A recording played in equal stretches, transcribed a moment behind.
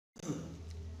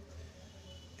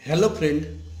Hello friend,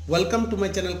 welcome to my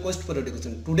channel Quest for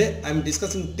Education. Today I am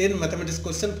discussing 10 mathematics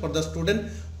questions for the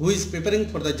student who is preparing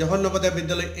for the Jawahar Navodaya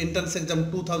Vidyalaya entrance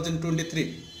exam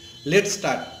 2023. Let's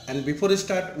start, and before we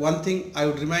start, one thing I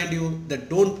would remind you that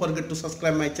don't forget to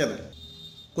subscribe my channel.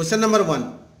 Question number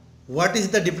 1. What is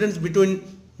the difference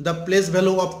between the place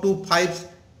value of two fives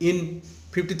in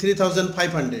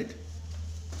 53,500?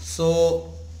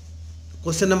 So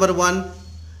question number 1,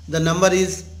 the number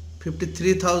is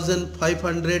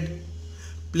 53,500.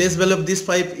 Place value of this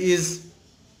 5 is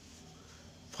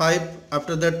 5.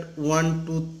 After that 1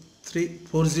 2 3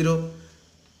 4 0.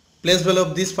 Place value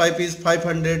of this 5 is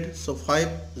 500, so 5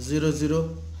 0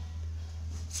 0.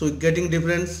 So getting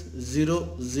difference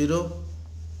 0 0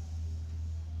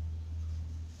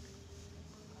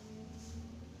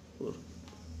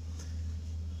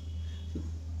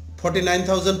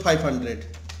 49,500.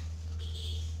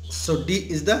 So D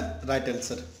is the right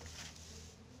answer.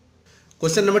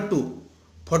 Question number 2.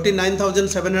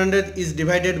 49,700 is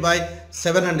divided by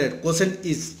 700. Quotient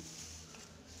is.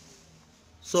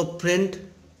 So print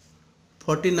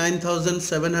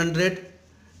 49,700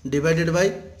 divided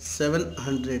by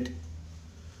 700.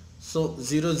 So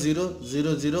 0 0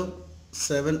 0 0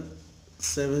 7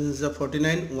 7 is the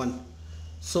 49 1.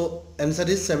 So answer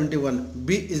is 71.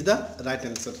 B is the right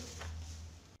answer.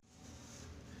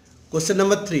 Question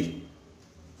number 3.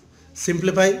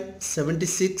 Simplify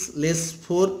 76 less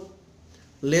 4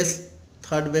 less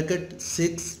third bracket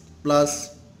 6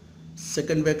 plus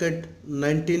second bracket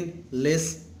 19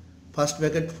 less first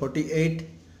bracket 48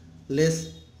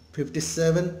 less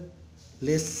 57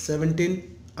 less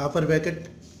 17 upper bracket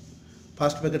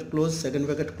first bracket close, second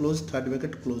bracket close, third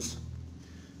bracket close.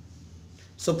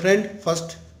 So friend,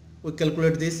 first we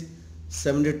calculate this.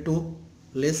 72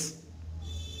 less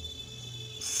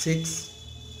 6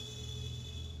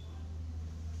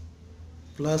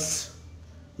 plus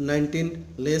 19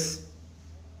 less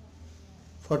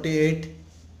 48.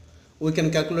 We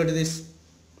can calculate this,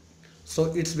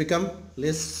 so it's become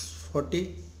less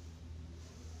 40.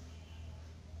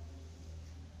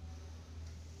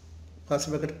 First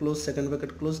bracket close, second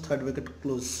bracket close, third bracket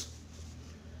close.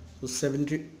 So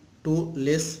 72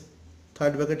 less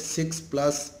third bracket 6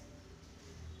 plus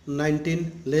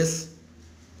 19 less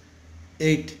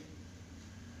 8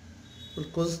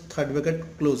 close, third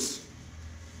bracket close.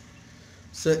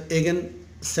 So again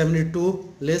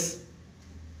 72 less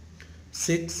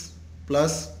 6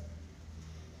 plus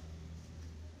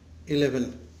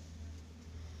 11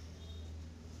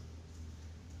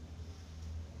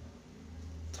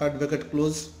 third bracket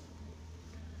close,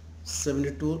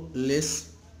 72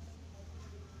 less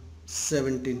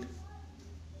 17,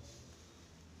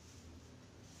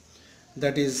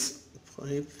 that is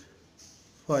 5.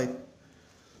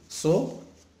 So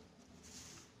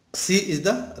C is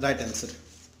the right answer.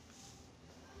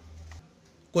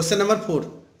 Question number 4.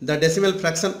 The decimal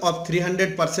fraction of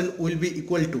 300% will be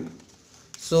equal to.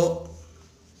 So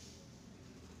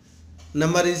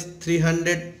number is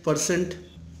 300%.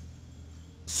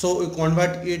 So we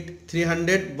convert it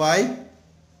 300 by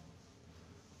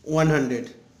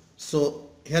 100. So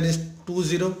here is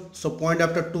 20. So point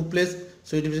after 2 place.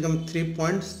 So it will become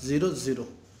 3.00.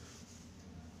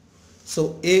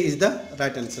 So A is the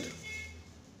right answer.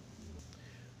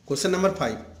 Question number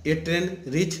 5. A train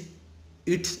reached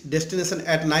its destination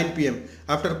at 9 p.m.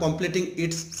 after completing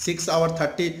its 6 hour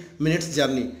 30 minutes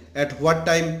journey. At what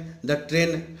time the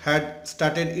train had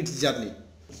started its journey?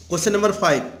 Question number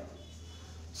 5.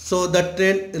 So the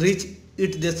train reached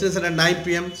its destination at 9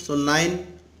 p.m. So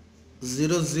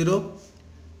 9:00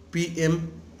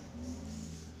 p.m.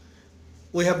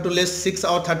 We have to less 6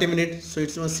 hour 30 minutes. So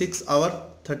it's 6 hour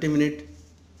 30 minutes.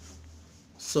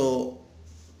 So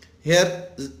here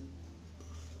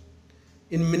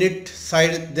in minute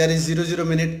side there is 00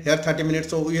 minute, here 30 minutes,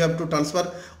 so we have to transfer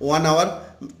 1 hour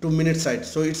to minute side,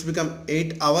 so it's become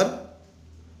 8 hour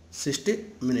 60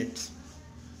 minutes.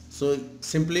 So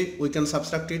simply we can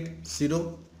subtract it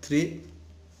 0 3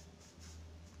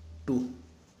 2.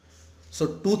 So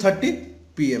 2:30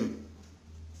 p.m.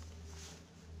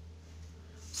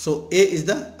 So A is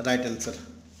the right answer.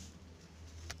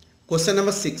 Question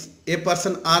number 6. A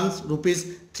person earns rupees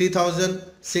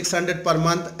 3,600 per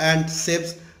month and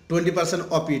saves 20%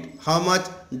 of it. How much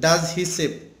does he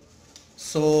save?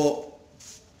 So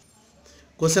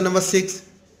question number 6.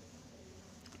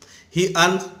 He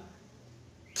earns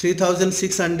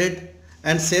 3,600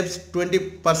 and saves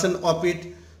 20% of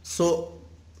it. So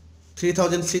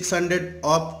 3,600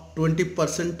 of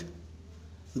 20%,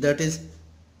 that is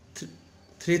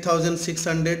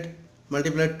 3,600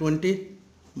 multiplied 20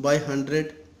 by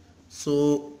 100.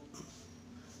 So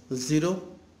 0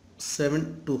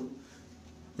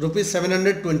 rupees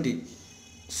 720.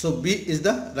 So B is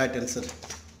the right answer.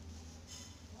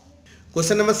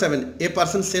 Question number 7. A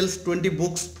person sells 20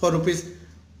 books for rupees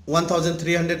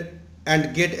 1300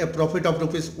 and get a profit of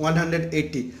rupees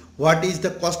 180. What is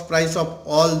the cost price of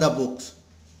all the books?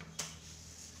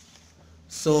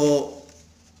 So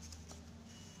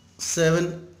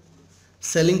 7,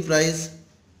 selling price,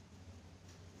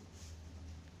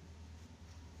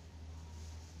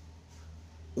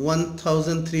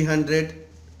 $1,300,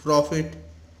 profit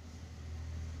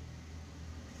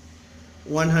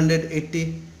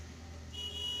 180.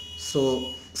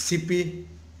 So CP,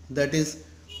 that is,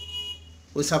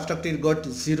 we subtracted, got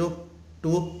 0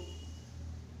 to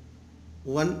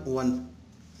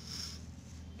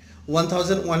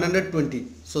 1120.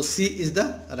 So C is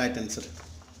the right answer.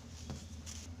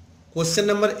 Question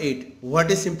number 8.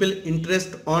 What is simple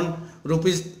interest on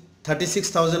rupees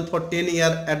 36,000 for 10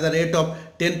 years at the rate of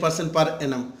 10% per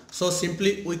annum? So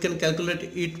simply we can calculate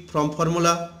it from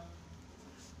formula.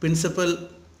 Principal,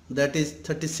 that is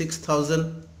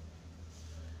 36,000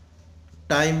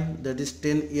 time, that is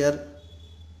 10 year,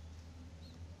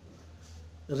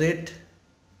 rate,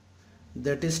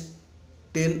 that is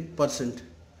 10%.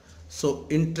 So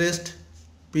interest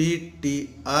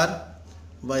PTR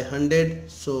by 100,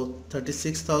 so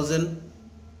 36,000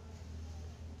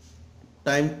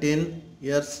 time 10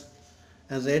 years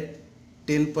and rate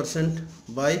 10%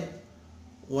 by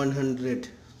 100,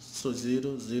 so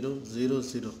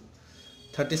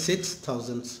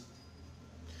 36,000.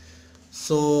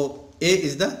 So A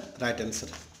is the right answer.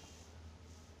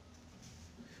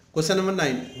 Question number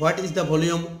 9. What is the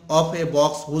volume of a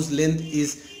box whose length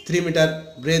is 3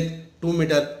 meter, breadth 2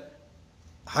 meter,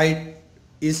 height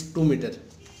is 2 meter?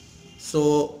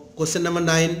 So question number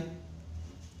 9,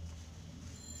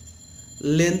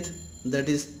 length, that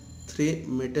is 3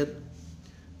 meter,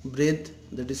 breadth,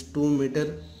 that is 2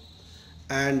 meter,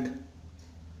 and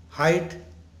height,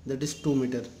 that is 2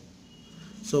 meter.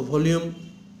 So volume,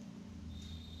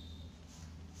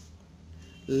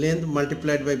 length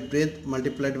multiplied by breadth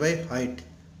multiplied by height,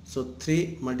 so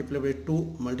 3 multiplied by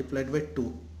 2 multiplied by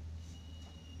 2,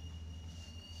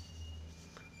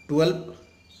 12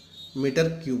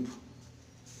 meter cube.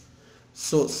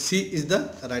 So C is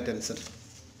the right answer.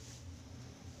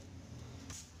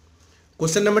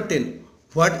 Question number 10.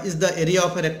 What is the area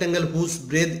of a rectangle whose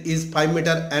breadth is 5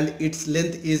 meter and its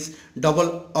length is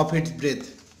double of its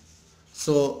breadth?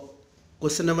 So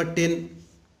question number 10,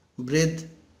 breadth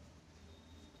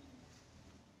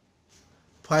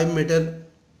 5 meter,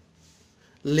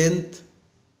 length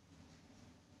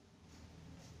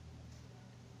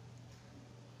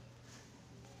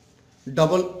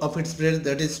double of its breadth,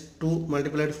 that is 2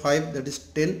 multiplied 5, that is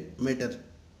 10 meter.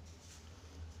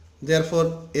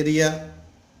 Therefore area,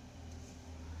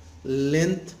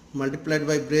 length multiplied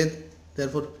by breadth,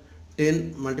 therefore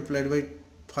 10 multiplied by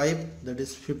 5, that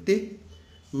is 50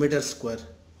 meter square.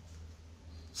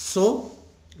 So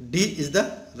D is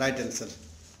the right answer.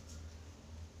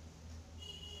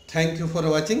 Thank you for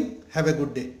watching. Have a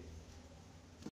good day.